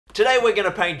Today we're going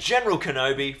to paint General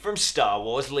Kenobi from Star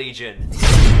Wars Legion.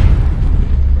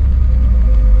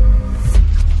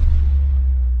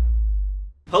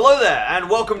 Hello there, and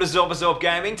welcome to Zorb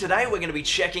Gaming. Today we're going to be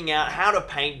checking out how to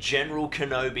paint General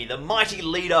Kenobi, the mighty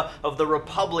leader of the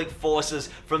Republic forces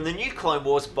from the new Clone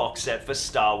Wars box set for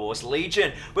Star Wars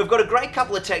Legion. We've got a great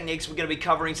couple of techniques we're going to be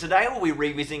covering today. We'll be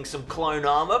revisiting some clone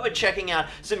armor, but checking out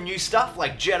some new stuff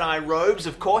like Jedi robes,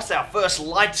 of course, our first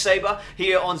lightsaber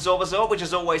here on Zorb, which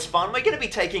is always fun. We're going to be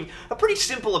taking a pretty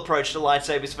simple approach to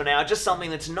lightsabers for now, just something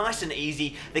that's nice and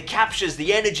easy, that captures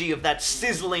the energy of that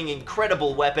sizzling,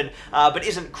 incredible weapon, but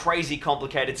isn't crazy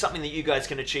complicated, something that you guys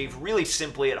can achieve really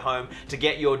simply at home to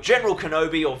get your General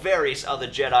Kenobi or various other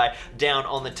Jedi down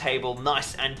on the table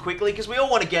nice and quickly, because we all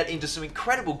want to get into some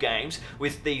incredible games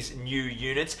with these new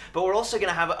units, but we're also going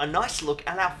to have a nice look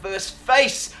at our first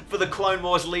face for the Clone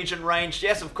Wars Legion range.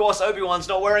 Yes, of course, Obi-Wan's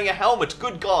not wearing a helmet.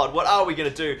 Good God, what are we going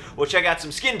to do? We'll check out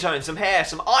some skin tone, some hair,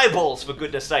 some eyeballs, for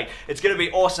goodness sake. It's going to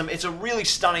be awesome. It's a really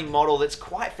stunning model that's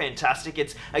quite fantastic.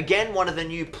 It's, again, one of the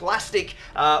new plastic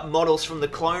models from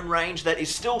the clone range that is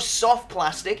still soft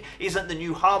plastic, isn't the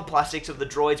new hard plastics of the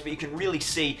droids, but you can really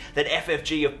see that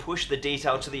FFG have pushed the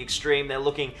detail to the extreme. They're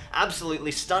looking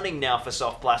absolutely stunning now for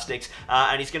soft plastics,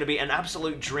 and he's going to be an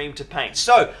absolute dream to paint.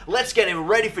 So let's get him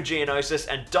ready for Geonosis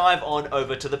and dive on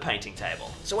over to the painting table.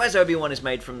 So as Obi-Wan is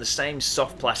made from the same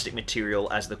soft plastic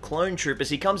material as the clone troopers,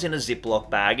 he comes in a Ziploc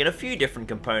bag and a few different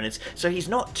components, so he's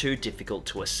not too difficult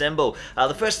to assemble.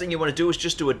 The first thing you want to do is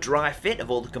just do a dry fit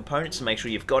of all the components to make sure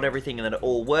you've got everything and that it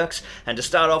all works. And to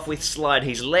start off with, slide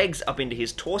his legs up into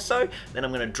his torso. Then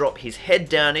I'm going to drop his head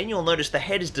down in. You'll notice the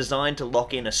head is designed to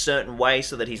lock in a certain way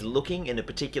so that he's looking in a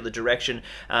particular direction.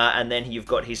 And then you've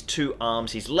got his two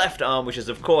arms, his left arm, which is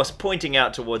of course pointing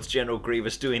out towards General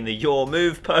Grievous doing the your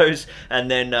move pose.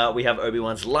 And then we have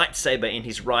Obi-Wan's lightsaber in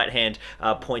his right hand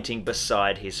pointing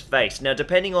beside his face. Now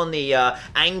depending on the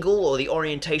angle or the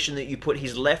orientation that you put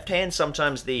his left hand,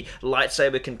 sometimes the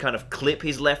lightsaber can kind of clip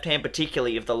his left hand,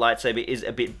 particularly if the lightsaber is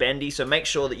a bit bendy, so make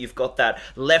sure that you've got that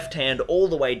left hand all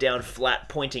the way down flat,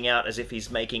 pointing out as if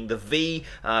he's making the V,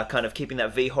 kind of keeping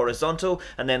that V horizontal,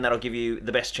 and then that'll give you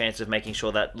the best chance of making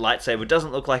sure that lightsaber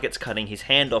doesn't look like it's cutting his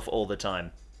hand off all the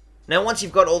time. Now once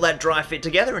you've got all that dry fit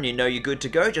together and you know you're good to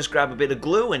go, just grab a bit of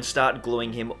glue and start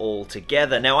gluing him all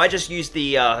together. Now I just used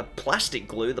the plastic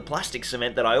glue, the plastic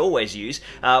cement that I always use,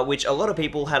 which a lot of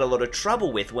people had a lot of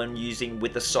trouble with when using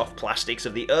with the soft plastics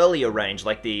of the earlier range,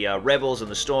 like the Rebels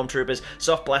and the Stormtroopers.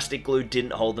 Soft plastic glue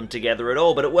didn't hold them together at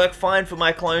all, but it worked fine for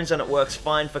my clones and it works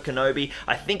fine for Kenobi.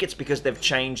 I think it's because they've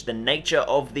changed the nature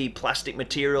of the plastic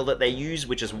material that they use,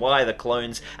 which is why the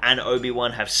clones and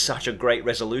Obi-Wan have such a great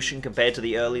resolution compared to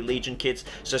the early Legion kits.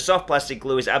 So soft plastic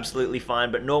glue is absolutely fine,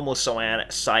 but normal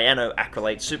cyanoacrylate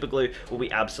superglue will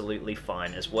be absolutely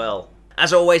fine as well.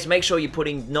 As always, make sure you're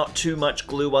putting not too much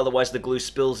glue, otherwise the glue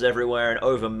spills everywhere and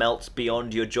over melts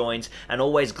beyond your joints, and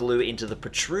always glue into the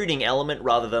protruding element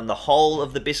rather than the whole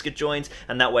of the biscuit joints,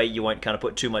 and that way you won't kind of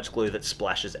put too much glue that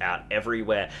splashes out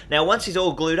everywhere. Now once he's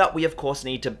all glued up, we of course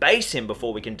need to base him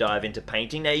before we can dive into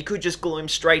painting. Now you could just glue him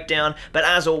straight down, but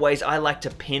as always I like to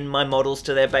pin my models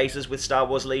to their bases with Star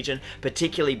Wars Legion,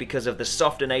 particularly because of the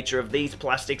softer nature of these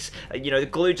plastics. You know, the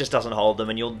glue just doesn't hold them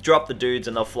and you'll drop the dudes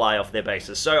and they'll fly off their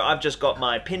bases. So I've just got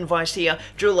my pin vise here,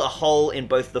 drill a hole in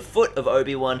both the foot of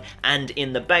Obi-Wan and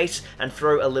in the base, and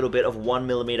throw a little bit of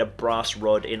 1mm brass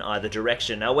rod in either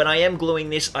direction. Now when I am gluing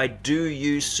this, I do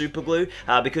use super glue,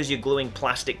 because you're gluing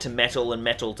plastic to metal and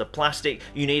metal to plastic.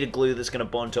 You need a glue that's going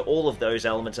to bond to all of those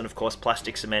elements, and of course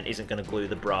plastic cement isn't going to glue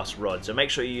the brass rod, so make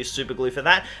sure you use super glue for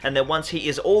that. And then once he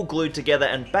is all glued together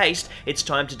and based, it's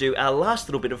time to do our last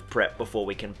little bit of prep before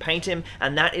we can paint him,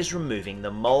 and that is removing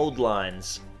the mold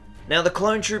lines. Now, the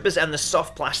clone troopers and the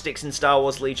soft plastics in Star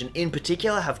Wars Legion in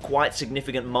particular have quite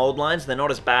significant mold lines. They're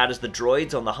not as bad as the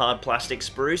droids on the hard plastic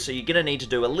sprue, so you're going to need to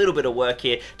do a little bit of work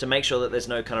here to make sure that there's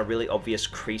no kind of really obvious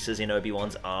creases in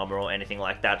Obi-Wan's armor or anything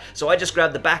like that. So I just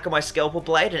grabbed the back of my scalpel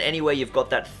blade, and anywhere you've got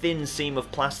that thin seam of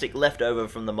plastic left over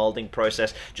from the molding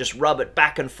process, just rub it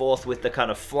back and forth with the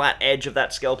kind of flat edge of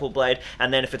that scalpel blade,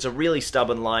 and then if it's a really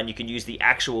stubborn line, you can use the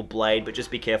actual blade, but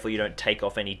just be careful you don't take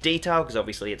off any detail, because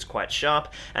obviously it's quite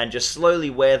sharp, and just slowly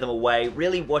wear them away.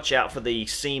 Really watch out for the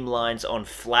seam lines on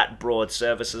flat, broad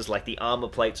surfaces like the armor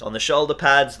plates on the shoulder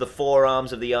pads, the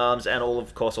forearms of the arms, and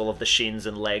of course all of the shins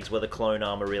and legs where the clone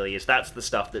armor really is. That's the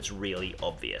stuff that's really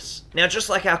obvious. Now, just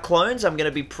like our clones, I'm going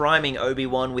to be priming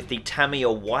Obi-Wan with the Tamiya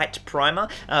white primer,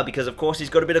 because of course he's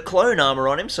got a bit of clone armor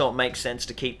on him, so it makes sense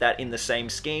to keep that in the same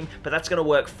scheme, but that's going to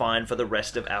work fine for the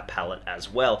rest of our palette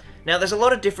as well. Now, there's a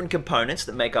lot of different components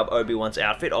that make up Obi-Wan's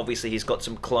outfit. Obviously, he's got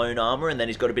some clone armor, and then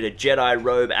he's got a bit bit of Jedi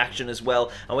robe action as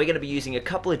well, and we're going to be using a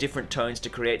couple of different tones to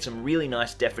create some really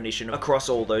nice definition across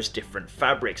all those different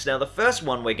fabrics. Now the first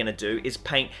one we're going to do is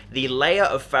paint the layer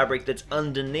of fabric that's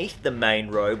underneath the main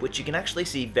robe, which you can actually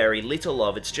see very little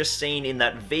of. It's just seen in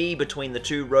that V between the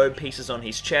two robe pieces on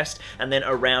his chest, and then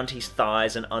around his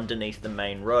thighs and underneath the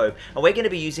main robe. And we're going to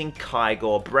be using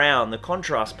Cygor brown, the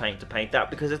contrast paint, to paint that,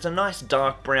 because it's a nice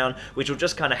dark brown which will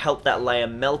just kind of help that layer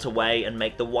melt away and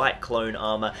make the white clone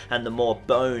armor and the more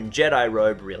bone Jedi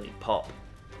robe really pop.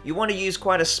 You want to use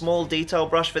quite a small detail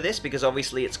brush for this because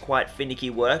obviously it's quite finicky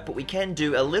work, but we can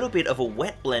do a little bit of a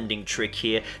wet blending trick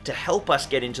here to help us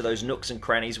get into those nooks and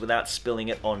crannies without spilling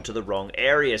it onto the wrong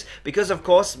areas. Because of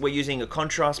course we're using a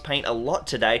contrast paint a lot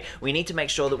today, we need to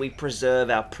make sure that we preserve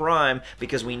our prime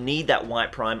because we need that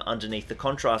white prime underneath the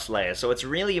contrast layer. So it's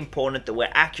really important that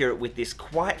we're accurate with this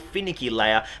quite finicky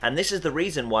layer, and this is the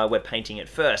reason why we're painting it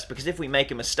first, because if we make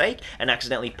a mistake and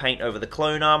accidentally paint over the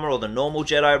clone armor or the normal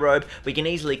Jedi robe, we can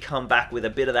easily come back with a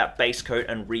bit of that base coat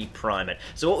and re-prime it.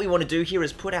 So what we want to do here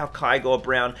is put our Cygor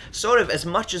brown sort of as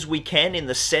much as we can in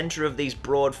the center of these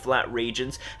broad flat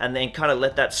regions, and then kind of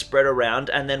let that spread around,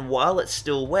 and then while it's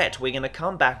still wet we're going to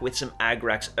come back with some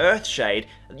Agrax Earthshade,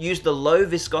 use the low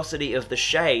viscosity of the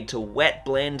shade to wet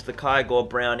blend the Cygor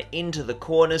brown into the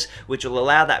corners, which will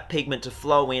allow that pigment to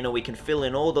flow in, and we can fill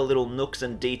in all the little nooks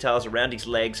and details around his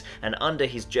legs and under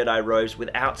his Jedi robes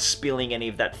without spilling any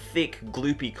of that thick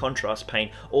gloopy contrast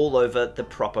paint all over the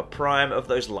proper prime of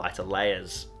those lighter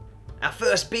layers. Our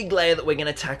first big layer that we're going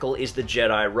to tackle is the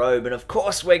Jedi robe, and of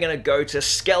course we're going to go to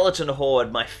Skeleton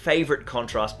Horde, my favorite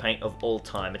contrast paint of all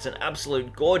time. It's an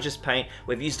absolute gorgeous paint.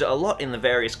 We've used it a lot in the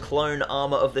various clone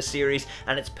armor of the series,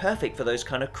 and it's perfect for those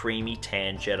kind of creamy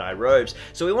tan Jedi robes.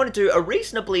 So we want to do a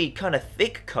reasonably kind of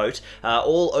thick coat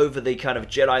all over the kind of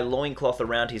Jedi loincloth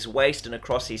around his waist and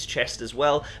across his chest as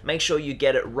well. Make sure you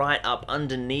get it right up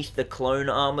underneath the clone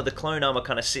armor. The clone armor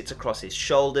kind of sits across his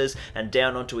shoulders and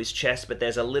down onto his chest, but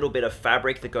there's a little bit of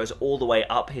fabric that goes all the way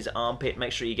up his armpit.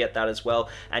 Make sure you get that as well,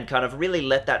 and kind of really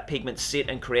let that pigment sit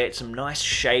and create some nice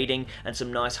shading and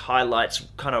some nice highlights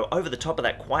kind of over the top of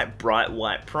that quite bright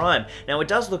white prime. Now it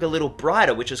does look a little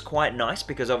brighter, which is quite nice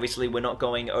because obviously we're not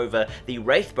going over the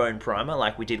Wraithbone primer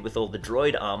like we did with all the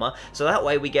droid armor, so that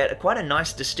way we get quite a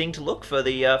nice distinct look for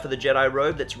the Jedi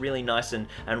robe that's really nice and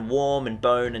warm and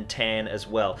bone and tan as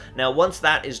well. Now once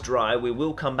that is dry, we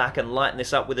will come back and lighten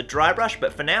this up with a dry brush,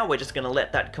 but for now we're just going to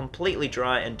let that completely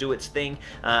dry and do its thing,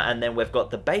 and then we've got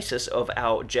the basis of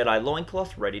our Jedi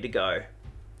loincloth ready to go.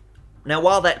 Now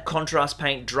while that contrast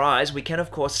paint dries, we can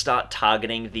of course start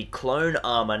targeting the clone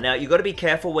armor. Now you've got to be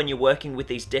careful when you're working with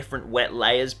these different wet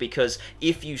layers, because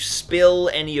if you spill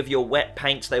any of your wet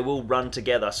paints they will run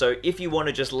together. So if you want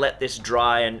to just let this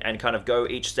dry and kind of go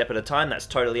each step at a time, that's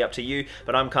totally up to you,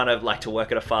 but I'm kind of like to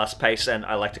work at a fast pace, and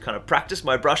I like to kind of practice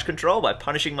my brush control by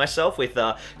punishing myself with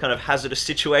kind of hazardous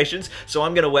situations. So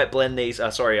I'm going to wet blend these,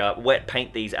 wet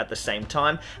paint these at the same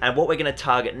time, and what we're going to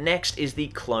target next is the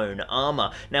clone armor.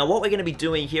 Now what we're going to be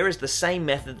doing here is the same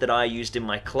method that I used in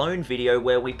my clone video,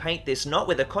 where we paint this not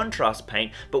with a contrast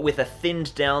paint but with a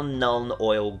thinned down Nuln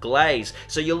oil glaze.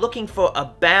 So you're looking for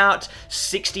about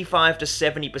 65 to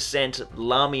 70%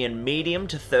 Lahmian medium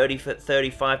to 35%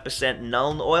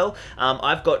 Nuln oil.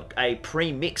 I've got a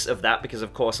pre-mix of that because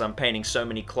of course I'm painting so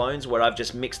many clones where I've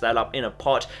just mixed that up in a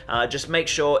pot. Just make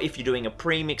sure if you're doing a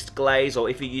pre-mixed glaze or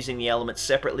if you're using the elements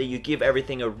separately, you give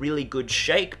everything a really good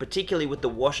shake, particularly with the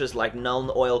washes like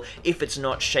Nuln oil. If it's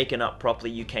not shaken up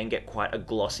properly, you can get quite a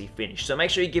glossy finish. So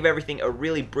make sure you give everything a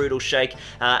really brutal shake,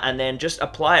 and then just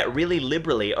apply it really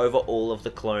liberally over all of the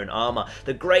clone armor.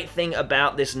 The great thing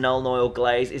about this Nuln oil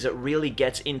glaze is it really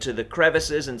gets into the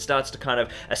crevices and starts to kind of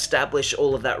establish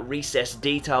all of that recessed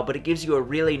detail, but it gives you a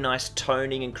really nice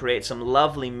toning and creates some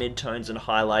lovely midtones and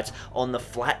highlights on the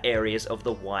flat areas of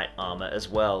the white armor as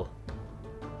well.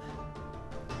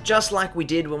 Just like we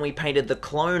did when we painted the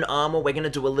clone armor, we're going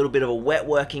to do a little bit of a wet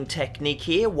working technique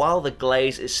here. While the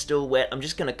glaze is still wet, I'm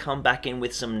just going to come back in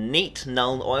with some neat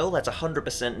Nuln oil, that's 100%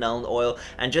 Nuln oil,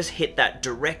 and just hit that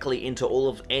directly into all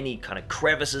of any kind of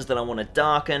crevices that I want to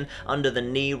darken, under the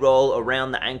knee roll,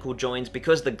 around the ankle joints.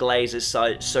 Because the glaze is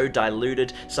so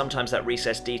diluted, sometimes that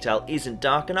recessed detail isn't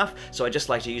dark enough, so I just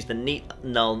like to use the neat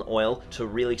Nuln oil to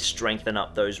really strengthen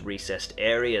up those recessed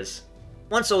areas.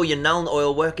 Once all your Nuln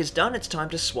oil work is done, it's time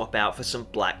to swap out for some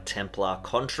Black Templar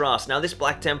contrast. Now this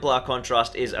Black Templar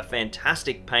contrast is a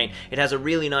fantastic paint. It has a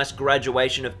really nice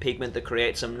graduation of pigment that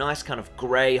creates some nice kind of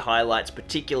grey highlights,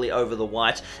 particularly over the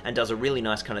white, and does a really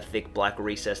nice kind of thick black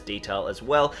recessed detail as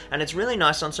well, and it's really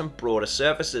nice on some broader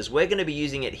surfaces. We're going to be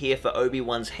using it here for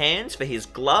Obi-Wan's hands, for his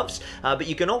gloves, but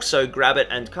you can also grab it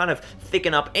and kind of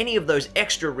thicken up any of those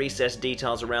extra recessed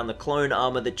details around the clone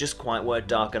armor that just quite weren't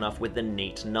dark enough with the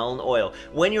neat Nuln oil.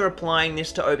 When you're applying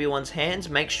this to Obi-Wan's hands,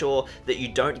 make sure that you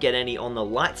don't get any on the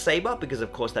lightsaber, because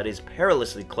of course that is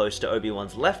perilously close to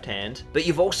Obi-Wan's left hand, but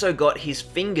you've also got his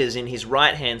fingers in his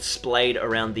right hand splayed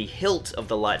around the hilt of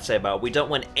the lightsaber. We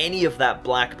don't want any of that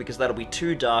black because that'll be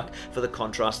too dark for the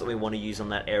contrast that we want to use on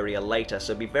that area later,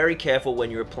 so be very careful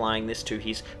when you're applying this to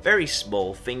his very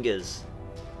small fingers.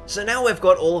 So now we've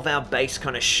got all of our base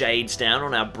kind of shades down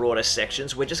on our broader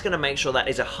sections. We're just going to make sure that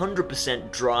is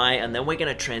 100% dry, and then we're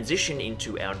going to transition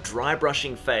into our dry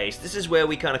brushing phase. This is where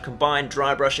we kind of combine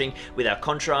dry brushing with our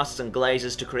contrasts and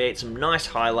glazes to create some nice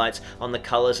highlights on the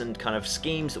colors and kind of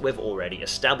schemes that we've already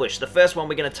established. The first one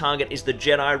we're going to target is the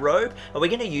Jedi robe, and we're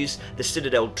going to use the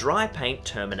Citadel dry paint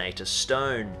Terminatus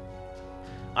stone.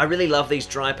 I really love these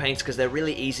dry paints because they're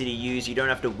really easy to use. You don't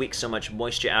have to wick so much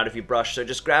moisture out of your brush, so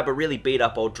just grab a really beat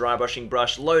up old dry brushing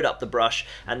brush, load up the brush,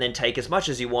 and then take as much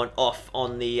as you want off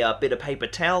on the bit of paper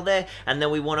towel there, and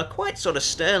then we want to quite sort of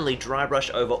sternly dry brush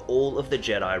over all of the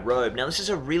Jedi robe. Now this is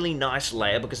a really nice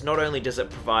layer because not only does it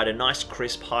provide a nice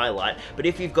crisp highlight, but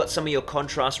if you've got some of your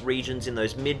contrast regions in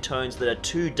those mid-tones that are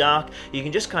too dark, you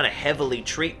can just kind of heavily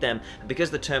treat them. Because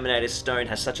the Terminatus stone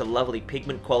has such a lovely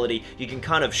pigment quality, you can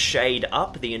kind of shade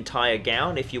up the entire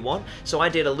gown if you want. So I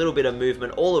did a little bit of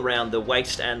movement all around the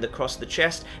waist and across the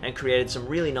chest and created some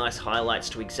really nice highlights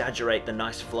to exaggerate the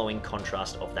nice flowing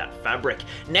contrast of that fabric.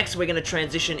 Next we're going to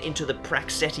transition into the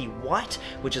Praxeti white,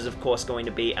 which is of course going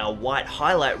to be our white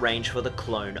highlight range for the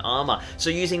clone armor. So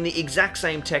using the exact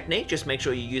same technique, just make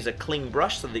sure you use a cling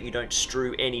brush so that you don't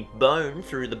strew any bone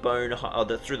through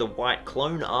the through the white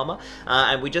clone armor,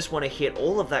 and we just want to hit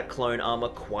all of that clone armor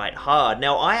quite hard.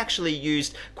 Now I actually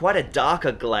used quite a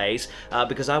darker glaze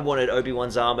because I wanted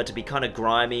Obi-Wan's armor to be kind of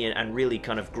grimy and really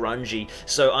kind of grungy,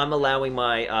 so I'm allowing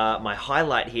my my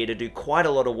highlight here to do quite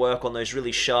a lot of work on those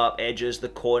really sharp edges, the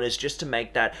corners, just to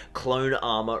make that clone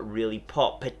armor really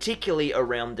pop, particularly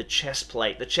around the chest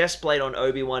plate. The chest plate on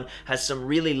Obi-Wan has some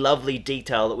really lovely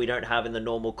detail that we don't have in the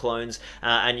normal clones,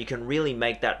 and you can really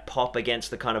make that pop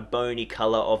against the kind of bony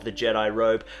color of the Jedi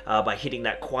robe by hitting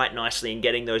that quite nicely and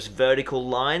getting those vertical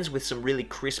lines with some really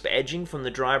crisp edging from the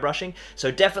dry brushing. So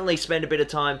definitely spend a bit of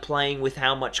time playing with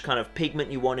how much kind of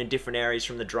pigment you want in different areas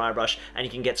from the dry brush, and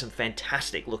you can get some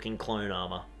fantastic looking clone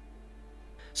armor.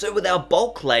 So with our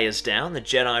bulk layers down, the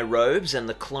Jedi robes and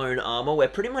the clone armor, we're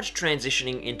pretty much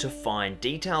transitioning into fine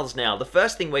details now. The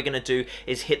first thing we're going to do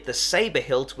is hit the saber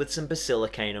hilt with some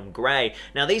Basilicanum grey.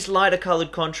 Now these lighter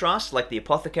coloured contrasts, like the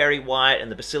Apothecary white and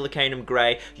the Basilicanum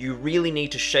grey, you really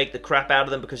need to shake the crap out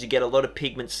of them because you get a lot of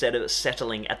pigment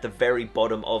settling at the very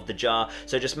bottom of the jar.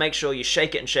 So just make sure you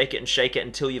shake it and shake it and shake it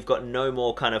until you've got no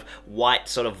more kind of white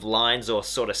sort of lines or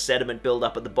sort of sediment build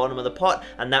up at the bottom of the pot,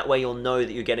 and that way you'll know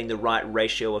that you're getting the right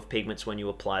ratio of pigments when you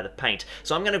apply the paint.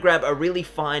 So I'm going to grab a really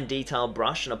fine detail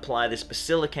brush and apply this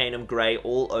Basilicanum grey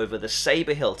all over the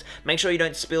saber hilt. Make sure you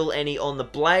don't spill any on the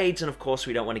blades, and of course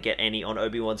we don't want to get any on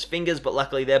Obi-Wan's fingers, but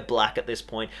luckily they're black at this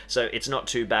point, so it's not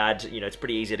too bad. You know, it's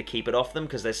pretty easy to keep it off them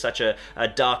because there's such a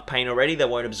dark paint already. They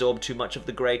won't absorb too much of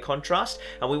the grey contrast,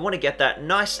 and we want to get that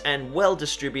nice and well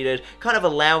distributed, kind of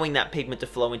allowing that pigment to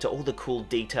flow into all the cool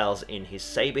details in his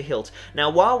saber hilt. Now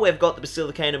while we've got the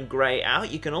Basilicanum grey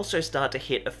out, you can also start to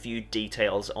hit a few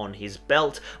details on his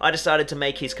belt. I decided to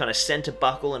make his kind of center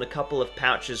buckle and a couple of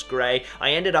pouches grey.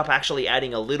 I ended up actually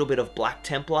adding a little bit of Black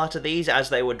Templar to these as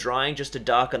they were drying, just to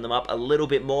darken them up a little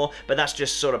bit more, but that's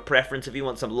just sort of preference. If you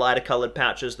want some lighter colored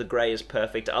pouches, the grey is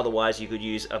perfect. Otherwise you could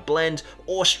use a blend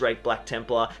or straight Black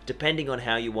Templar, depending on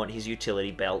how you want his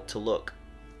utility belt to look.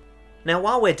 Now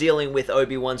while we're dealing with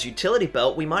Obi-Wan's utility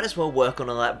belt, we might as well work on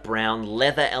all that brown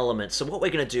leather element. So what we're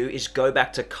going to do is go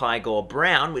back to Cygor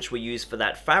brown, which we use for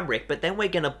that fabric, but then we're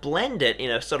going to blend it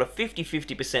in a sort of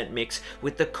 50-50% mix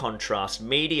with the contrast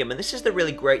medium. And this is the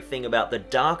really great thing about the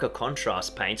darker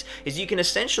contrast paints, is you can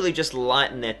essentially just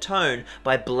lighten their tone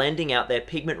by blending out their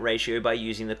pigment ratio by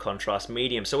using the contrast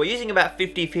medium. So we're using about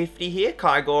 50-50 here,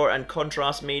 Cygor and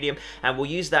contrast medium, and we'll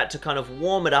use that to kind of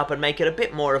warm it up and make it a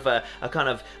bit more of a kind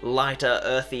of light lighter,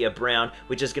 earthier brown,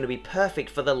 which is going to be perfect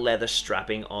for the leather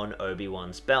strapping on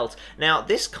Obi-Wan's belt. Now,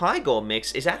 this Cygor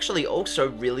mix is actually also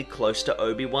really close to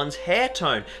Obi-Wan's hair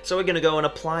tone, so we're going to go and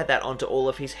apply that onto all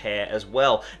of his hair as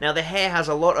well. Now, the hair has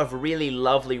a lot of really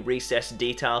lovely recessed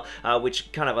detail,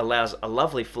 which kind of allows a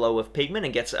lovely flow of pigment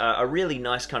and gets a really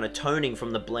nice kind of toning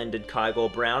from the blended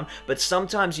Cygor brown, but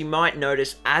sometimes you might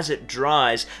notice as it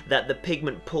dries that the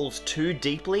pigment pulls too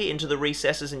deeply into the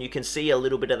recesses, and you can see a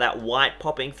little bit of that white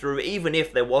popping through, even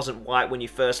if there wasn't white when you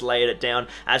first layered it down.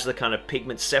 As the kind of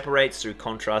pigment separates through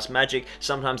contrast magic,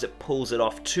 sometimes it pulls it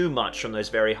off too much from those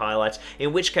very highlights,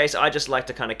 in which case I just like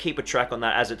to kind of keep a track on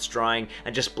that as it's drying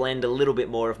and just blend a little bit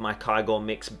more of my Cygor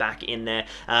mix back in there,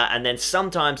 and then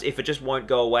sometimes if it just won't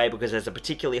go away because there's a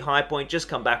particularly high point, just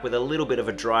come back with a little bit of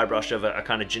a dry brush of a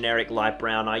kind of generic light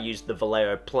brown. I used the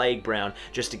Vallejo Plague Brown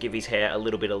just to give his hair a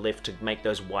little bit of lift to make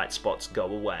those white spots go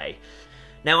away.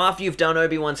 Now, after you've done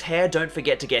Obi-Wan's hair, don't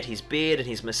forget to get his beard and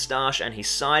his moustache and his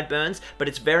sideburns, but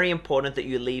it's very important that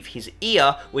you leave his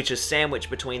ear, which is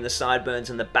sandwiched between the sideburns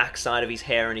and the back side of his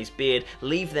hair and his beard,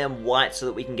 leave them white so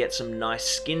that we can get some nice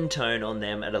skin tone on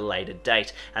them at a later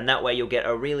date. And that way you'll get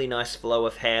a really nice flow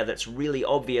of hair that's really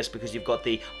obvious because you've got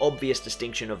the obvious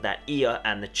distinction of that ear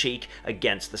and the cheek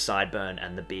against the sideburn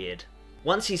and the beard.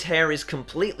 Once his hair is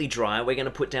completely dry, we're going to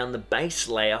put down the base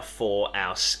layer for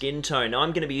our skin tone. Now,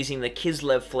 I'm going to be using the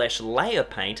Kislev Flesh layer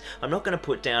paint. I'm not going to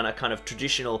put down a kind of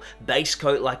traditional base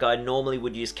coat like I normally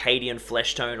would use Cadian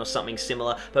flesh tone or something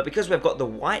similar, but because we've got the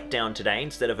white down today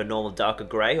instead of a normal darker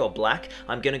grey or black,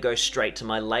 I'm going to go straight to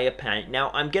my layer paint.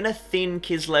 Now, I'm going to thin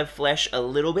Kislev Flesh a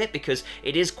little bit because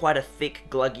it is quite a thick,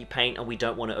 gluggy paint and we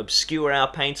don't want to obscure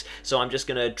our paints, so I'm just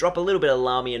going to drop a little bit of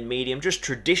Lahmian medium, just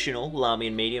traditional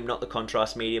Lahmian medium, not the contrast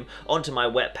medium, onto my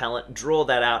wet palette, draw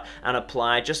that out and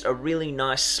apply just a really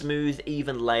nice smooth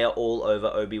even layer all over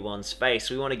Obi-Wan's face.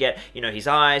 We want to get, you know, his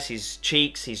eyes, his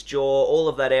cheeks, his jaw, all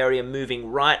of that area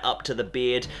moving right up to the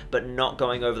beard but not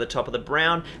going over the top of the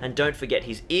brown. And don't forget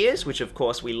his ears, which of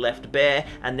course we left bare,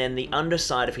 and then the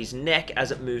underside of his neck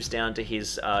as it moves down to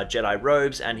his Jedi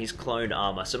robes and his clone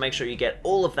armor. So make sure you get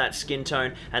all of that skin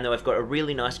tone, and then we've got a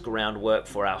really nice groundwork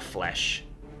for our flesh.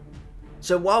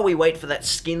 So while we wait for that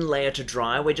skin layer to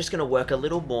dry, we're just going to work a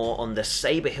little more on the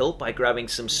saber hilt by grabbing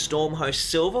some Stormhost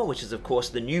Silver, which is of course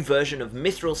the new version of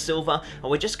Mithril Silver,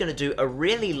 and we're just going to do a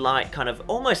really light kind of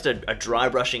almost a dry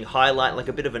brushing highlight, like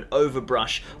a bit of an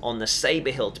overbrush on the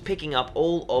saber hilt, picking up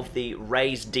all of the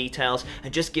raised details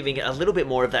and just giving it a little bit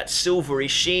more of that silvery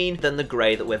sheen than the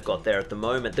grey that we've got there at the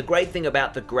moment. The great thing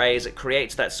about the grey is it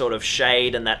creates that sort of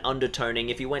shade and that undertoning.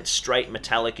 If you went straight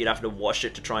metallic, you'd have to wash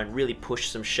it to try and really push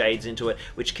some shades into it,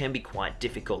 which can be quite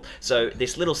difficult. So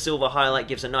this little silver highlight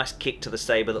gives a nice kick to the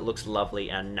saber that looks lovely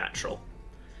and natural.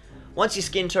 Once your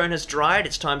skin tone has dried,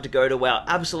 it's time to go to our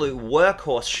absolute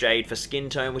workhorse shade for skin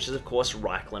tone, which is of course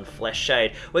Reikland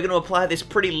Fleshshade. We're going to apply this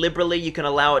pretty liberally. You can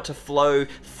allow it to flow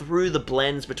through the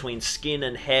blends between skin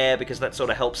and hair because that sort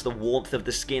of helps the warmth of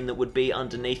the skin that would be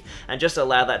underneath, and just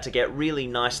allow that to get really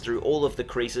nice through all of the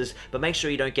creases, but make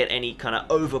sure you don't get any kind of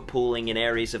over pooling in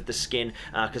areas of the skin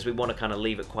because we want to kind of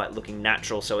leave it quite looking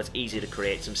natural so it's easy to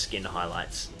create some skin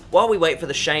highlights. While we wait for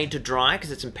the shade to dry,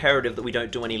 because it's imperative that we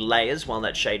don't do any layers while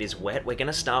that shade is wet, we're going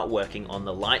to start working on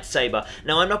the lightsaber.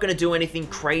 Now, I'm not going to do anything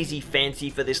crazy fancy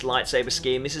for this lightsaber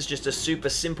scheme. This is just a super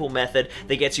simple method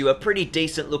that gets you a pretty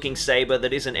decent looking saber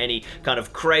that isn't any kind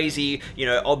of crazy, you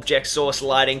know, object source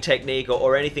lighting technique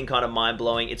or anything kind of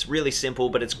mind-blowing. It's really simple,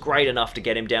 but it's great enough to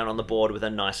get him down on the board with a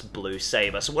nice blue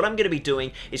saber. So what I'm going to be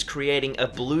doing is creating a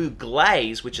blue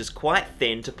glaze, which is quite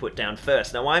thin, to put down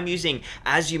first. Now, I'm using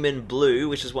Asurmen blue,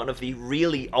 which is one of the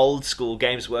really old school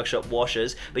Games Workshop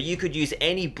washes, but you could use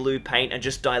any blue paint and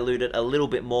just dilute it a little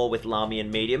bit more with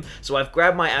Lahmian medium. So I've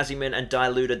grabbed my Asurmen and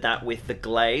diluted that with the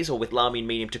glaze, or with Lahmian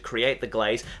medium to create the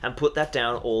glaze, and put that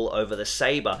down all over the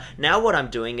saber. Now what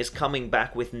I'm doing is coming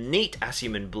back with neat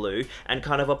Asurmen blue and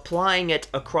kind of applying it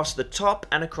across the top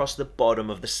and across the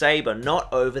bottom of the saber,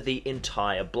 not over the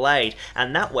entire blade.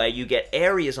 And that way you get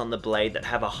areas on the blade that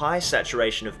have a high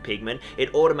saturation of pigment.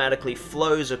 It automatically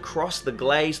flows across the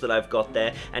glaze that I've got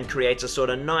there and creates a sort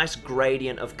of nice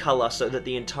gradient of color so that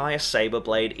the entire saber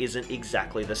blade isn't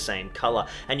exactly the same color.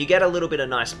 And you get a little bit of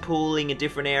nice pooling in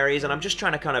different areas, and I'm just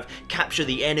trying to kind of capture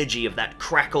the energy of that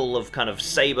crackle of kind of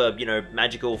saber, you know,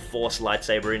 magical force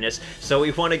lightsaberiness. So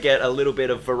we want to get a little bit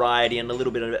of variety and a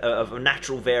little bit of a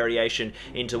natural variation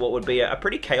into what would be a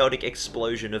pretty chaotic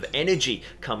explosion of energy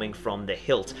coming from the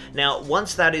hilt. Now,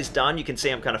 once that is done, you can see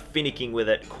I'm kind of finicking with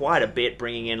it quite a bit,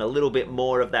 bringing in a little bit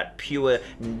more of that pure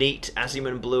neat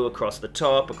Asurmen blue across the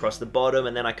top, across the bottom,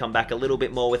 and then I come back a little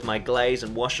bit more with my glaze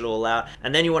and wash it all out.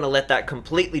 And then you want to let that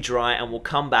completely dry, and we'll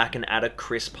come back and add a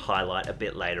crisp highlight a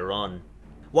bit later on.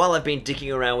 While I've been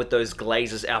dicking around with those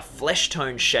glazes, our flesh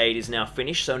tone shade is now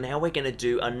finished, so now we're going to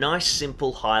do a nice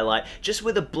simple highlight, just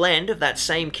with a blend of that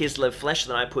same Kislev flesh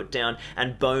that I put down,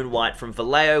 and bone white from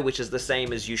Vallejo, which is the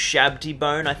same as Ushabti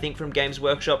bone, I think, from Games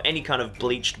Workshop, any kind of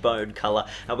bleached bone color.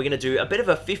 And we're going to do a bit of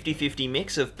a 50-50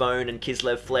 mix of bone and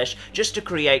Kislev flesh, just to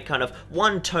create kind of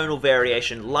one tonal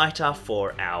variation lighter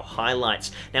for our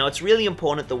highlights. Now, it's really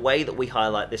important the way that we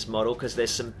highlight this model, because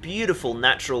there's some beautiful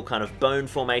natural kind of bone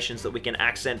formations that we can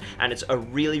access, and it's a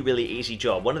really easy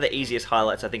job. One of the easiest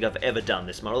highlights I think I've ever done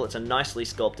this model. It's a nicely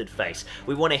sculpted face.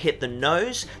 We want to hit the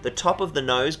nose, the top of the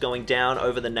nose going down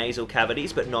over the nasal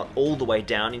cavities, but not all the way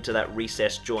down into that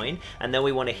recessed join. And then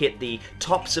we want to hit the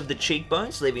tops of the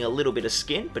cheekbones, leaving a little bit of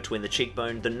skin between the cheekbone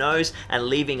and the nose, and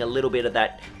leaving a little bit of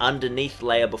that underneath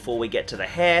layer before we get to the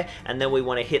hair. And then we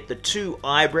want to hit the two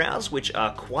eyebrows, which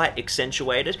are quite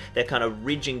accentuated. They're kind of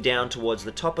ridging down towards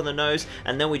the top of the nose,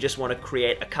 and then we just want to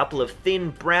create a couple of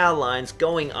thin brow lines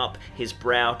going up his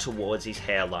brow towards his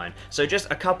hairline. So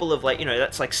just a couple of, like, you know,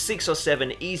 that's like 6 or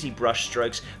 7 easy brush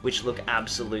strokes, which look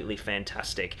absolutely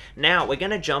fantastic. Now we're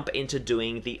going to jump into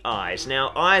doing the eyes.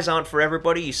 Now, eyes aren't for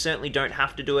everybody. You certainly don't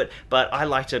have to do it, but I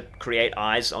like to create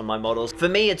eyes on my models. For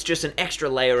me, it's just an extra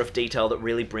layer of detail that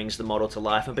really brings the model to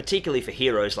life, and particularly for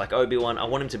heroes like Obi-Wan, I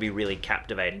want him to be really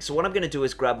captivating. So what I'm going to do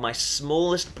is grab my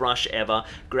smallest brush ever,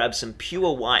 grab some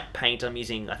pure white paint. I'm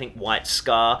using, I think, white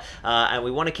Scar, and we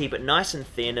want to keep it nice and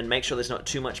thin and make sure there's not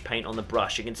too much paint on the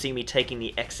brush. You can see me taking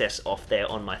the excess off there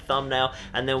on my thumbnail,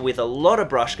 and then with a lot of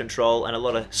brush control and a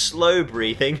lot of slow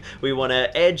breathing, we want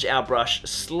to edge our brush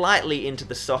slightly into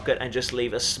the socket and just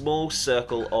leave a small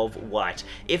circle of white.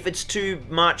 If it's too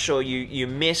much or you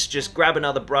miss, just grab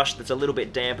another brush that's a little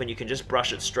bit damp and you can just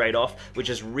brush it straight off,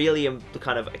 which is really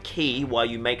kind of a key while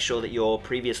you make sure that your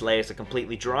previous layers are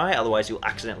completely dry, otherwise you'll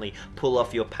accidentally pull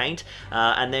off your paint.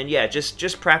 And then yeah,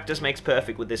 just practice makes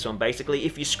perfect with this one. Basically,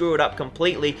 if you screw it up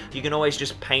completely, you can always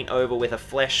just paint over with a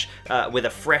fresh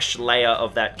layer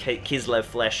of that Kislev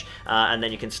flesh, and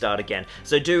then you can start again.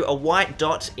 So do a white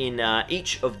dot in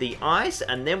each of the eyes,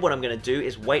 and then what I'm going to do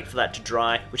is wait for that to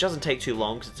dry, which doesn't take too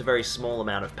long because it's a very small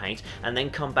amount of paint, and then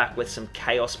come back with some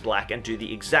Chaos Black and do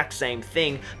the exact same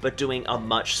thing, but doing a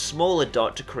much smaller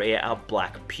dot to create our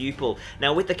black pupil.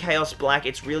 Now with the Chaos Black,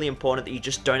 it's really important that you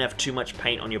just don't have too much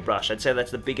paint on your brush. I'd say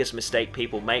that's the biggest mistake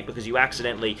people make, because you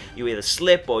accidentally, you either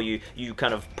slip or you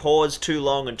kind of pause too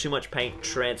long and too much paint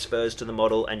transfers to the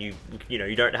model, and you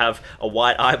don't have a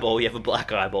white eyeball, you have a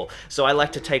black eyeball. So I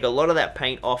like to take a lot of that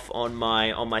paint off on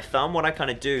my thumb. What I kind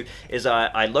of do is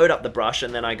I load up the brush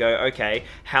and then I go, okay,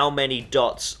 how many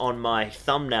dots on my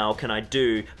thumbnail can I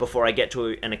do before I get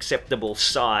to an acceptable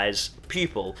size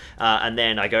pupil? And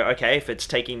then I go, okay, if it's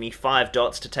taking me 5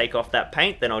 dots to take off that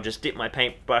paint, then I'll just dip my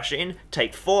paintbrush in,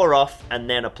 take 4 off, and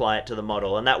then apply it to the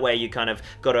model. And that way you kind of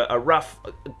got a rough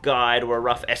guide or a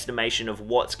rough estimation of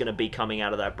what's going to be coming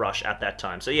out of that brush at that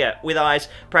time. So yeah, with eyes,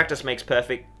 practice makes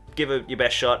perfect. Give it your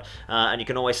best shot, and you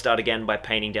can always start again by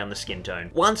painting down the skin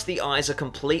tone. Once the eyes are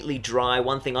completely dry,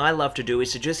 one thing I love to do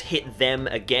is to just hit them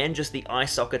again, just the eye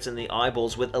sockets and the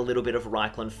eyeballs, with a little bit of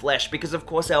Reikland flesh, because of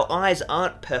course our eyes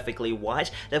aren't perfectly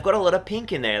white. They've got a lot of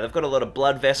pink in there. They've got a lot of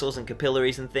blood vessels and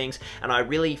capillaries and things, and I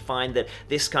really find that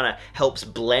this kind of helps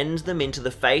blend them into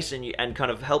the face, and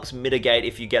kind of helps mitigate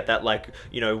if you get that, like,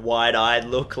 you know, wide-eyed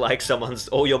look, like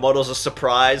all your models are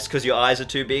surprised because your eyes are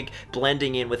too big.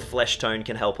 Blending in with flesh tone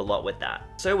can help a lot with that.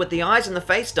 So with the eyes and the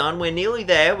face done, we're nearly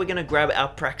there. We're going to grab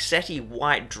our Praxeti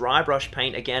white dry brush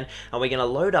paint again, and we're going to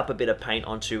load up a bit of paint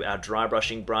onto our dry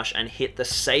brushing brush and hit the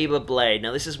saber blade.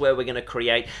 Now this is where we're going to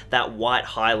create that white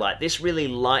highlight. This really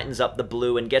lightens up the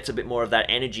blue and gets a bit more of that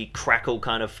energy crackle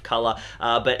kind of color,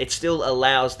 but it still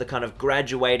allows the kind of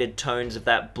graduated tones of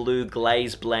that blue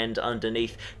glaze blend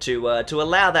underneath to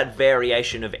allow that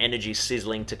variation of energy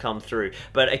sizzling to come through.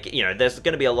 But you know, there's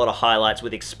going to be a lot of highlights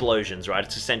with explosions, right?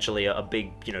 It's essentially a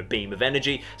big, you know, beam of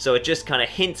energy, so it just kind of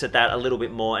hints at that a little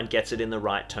bit more and gets it in the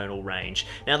right tonal range.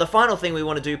 Now the final thing we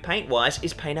want to do paint-wise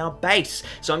is paint our base.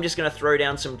 So I'm just going to throw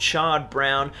down some charred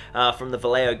brown from the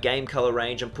Vallejo game color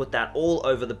range and put that all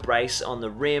over the base on the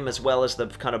rim, as well as the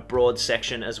kind of broad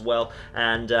section as well,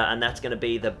 and that's going to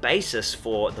be the basis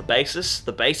for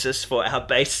our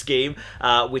base scheme,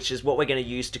 which is what we're going to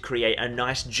use to create a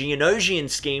nice Geonosian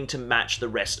scheme to match the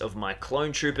rest of my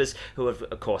clone troopers, who are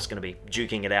of course going to be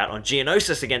duking taking it out on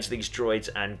Geonosis against these droids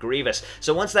and Grievous.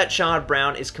 So once that charred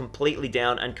brown is completely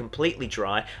down and completely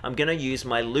dry, I'm going to use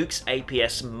my Luke's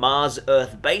APS Mars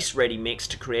Earth base ready mix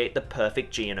to create the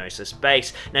perfect Geonosis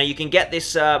base. Now you can get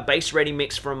this base ready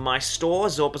mix from my store,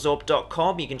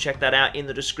 zorpazorp.com. You can check that out in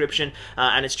the description,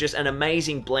 and it's just an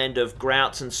amazing blend of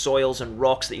grouts and soils and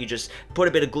rocks that you just put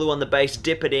a bit of glue on the base,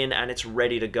 dip it in, and it's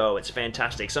ready to go. It's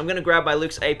fantastic. So I'm going to grab my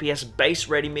Luke's APS base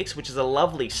ready mix, which is a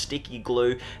lovely sticky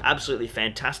glue, absolutely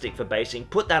fantastic for basing.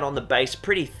 Put that on the base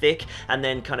pretty thick, and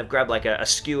then kind of grab like a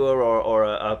skewer or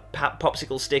a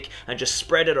popsicle stick and just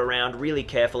spread it around really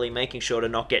carefully, making sure to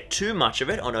not get too much of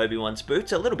it on Obi-Wan's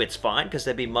boots. A little bit's fine because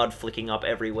there'd be mud flicking up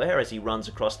everywhere as he runs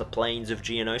across the plains of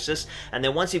Geonosis. And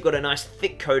then once you've got a nice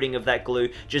thick coating of that glue,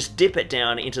 just dip it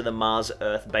down into the Mars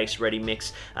Earth base ready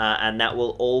mix, and that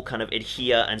will all kind of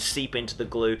adhere and seep into the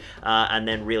glue, and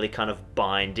then really kind of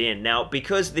bind in. Now,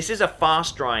 because this is a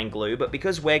fast drying glue, but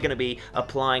because we're going to be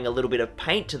applying a little bit of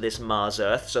paint to this Mars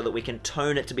Earth so that we can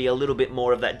tone it to be a little bit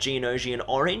more of that Geonosian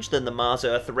orange than the Mars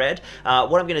Earth red,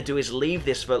 what I'm going to do is leave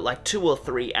this for like 2 or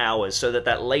 3 hours so that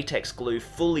that latex glue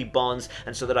fully bonds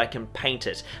and so that I can paint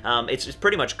it. It's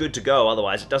pretty much good to go,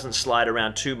 otherwise it doesn't slide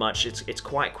around too much. It's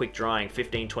quite quick drying,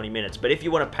 15-20 minutes, but if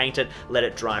you want to paint it, let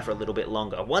it dry for a little bit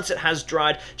longer. Once it has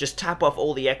dried, just tap off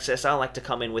all the excess. I like to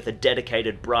come in with a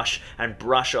dedicated brush and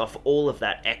brush off all of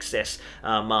that excess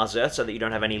Mars Earth so that you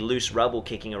don't have any loose rubble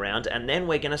kicking around, and then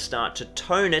we're going to start to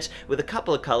tone it with a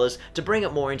couple of colors to bring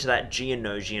it more into that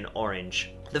Geonosian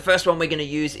orange. The first one we're going to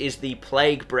use is the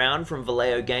Plague Brown from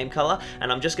Vallejo Game Color, and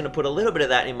I'm just going to put a little bit of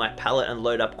that in my palette and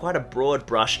load up quite a broad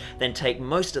brush, then take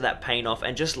most of that paint off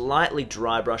and just lightly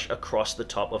dry brush across the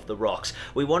top of the rocks.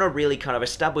 We want to really kind of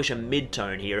establish a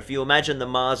mid-tone here. If you imagine the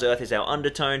Mars Earth is our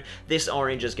undertone, this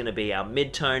orange is going to be our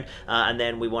mid-tone, and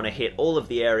then we want to hit all of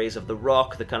the areas of the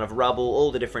rock, the kind of rubble, all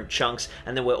the different chunks,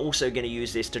 and then we're also going to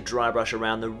use this to dry brush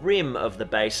around the rim of the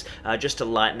base, just to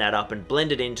lighten that up and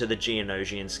blend it into the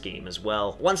Geonosian scheme as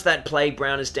well. Once that Plague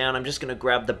Brown is down, I'm just going to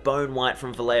grab the Bone White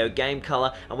from Vallejo Game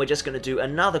Color, and we're just going to do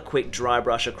another quick dry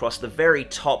brush across the very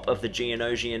top of the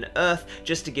Geonosian Earth,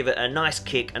 just to give it a nice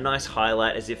kick, a nice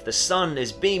highlight, as if the sun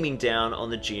is beaming down on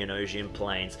the Geonosian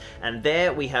plains. And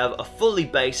there we have a fully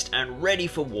based and ready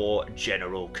for war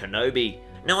General Kenobi.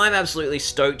 Now, I'm absolutely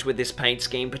stoked with this paint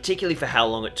scheme, particularly for how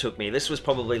long it took me. This was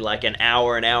probably like an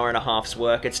hour and a half's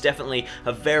work. It's definitely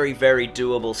a very, very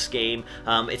doable scheme.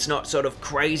 It's not sort of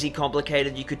crazy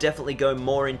complicated. You could definitely go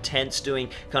more intense, doing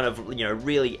kind of, you know,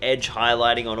 really edge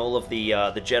highlighting on all of the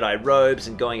Jedi robes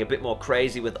and going a bit more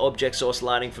crazy with object source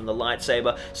lighting from the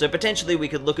lightsaber. So potentially we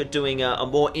could look at doing a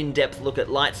more in-depth look at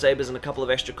lightsabers and a couple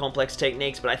of extra complex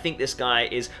techniques, but I think this guy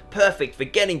is perfect for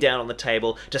getting down on the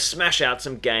table to smash out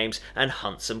some games and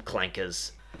hunt some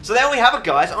clankers. So there we have it,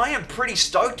 guys. I am pretty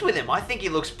stoked with him. I think he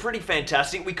looks pretty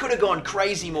fantastic. We could have gone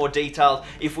crazy more detailed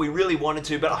if we really wanted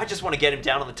to, but I just want to get him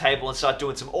down on the table and start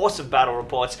doing some awesome battle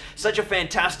reports. Such a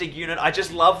fantastic unit. I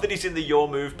just love that he's in the Your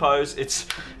Move pose. It's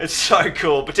so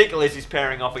cool, particularly as he's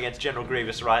pairing off against General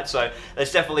Grievous, right? So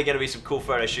there's definitely going to be some cool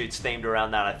photo shoots themed around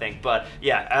that, I think. But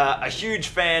yeah, a huge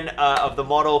fan of the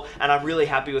model, and I'm really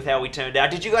happy with how he turned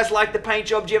out. Did you guys like the paint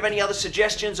job? Do you have any other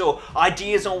suggestions or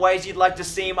ideas on ways you'd like to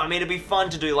see him? I mean, it'd be fun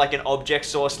to do like an object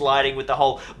source lighting with the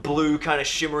whole blue kind of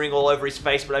shimmering all over his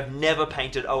face, but I've never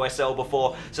painted OSL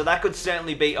before, so that could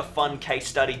certainly be a fun case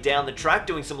study down the track,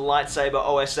 doing some lightsaber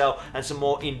OSL and some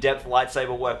more in-depth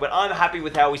lightsaber work. But I'm happy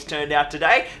with how he's turned out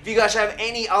today. If you guys have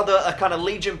any other kind of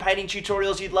Legion painting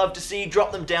tutorials you'd love to see,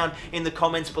 drop them down in the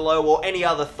comments below, or any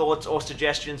other thoughts or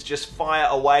suggestions, just fire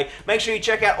away. Make sure you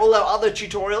check out all our other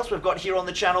tutorials we've got here on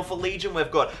the channel for Legion. We've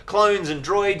got clones and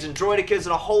droids and droidicas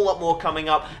and a whole lot more coming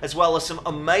up, as well as some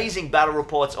amazing battle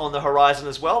reports on the horizon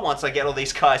as well, once I get all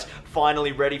these guys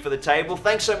finally ready for the table.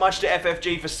 Thanks so much to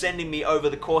FFG for sending me over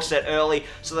the core set early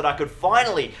so that I could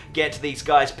finally get these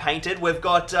guys painted. We've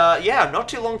got, yeah, not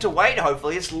too long to wait,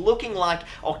 hopefully. It's looking like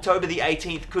October the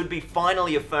 18th could be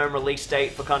finally a firm release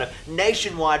date for kind of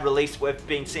nationwide release. We've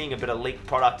been seeing a bit of leaked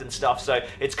product and stuff, so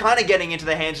it's kind of getting into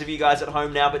the hands of you guys at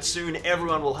home now, but soon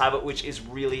everyone will have it, which is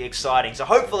really exciting. So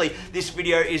hopefully this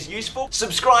video is useful.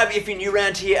 Subscribe if you're new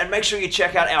around here, and make sure you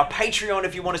check out our Patreon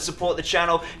if you want to support the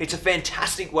channel. It's a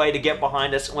fantastic way to get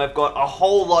behind us, and we've got a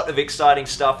whole lot of exciting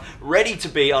stuff ready to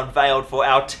be unveiled for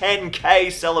our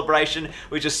 10K celebration,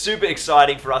 which is super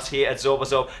exciting for us here at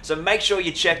Zorbazorb. So make sure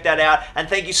you check that out, and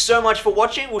thank you so much for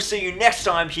watching. We'll see you next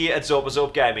time here at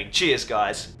Zorbazorb Gaming. Cheers,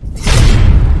 guys.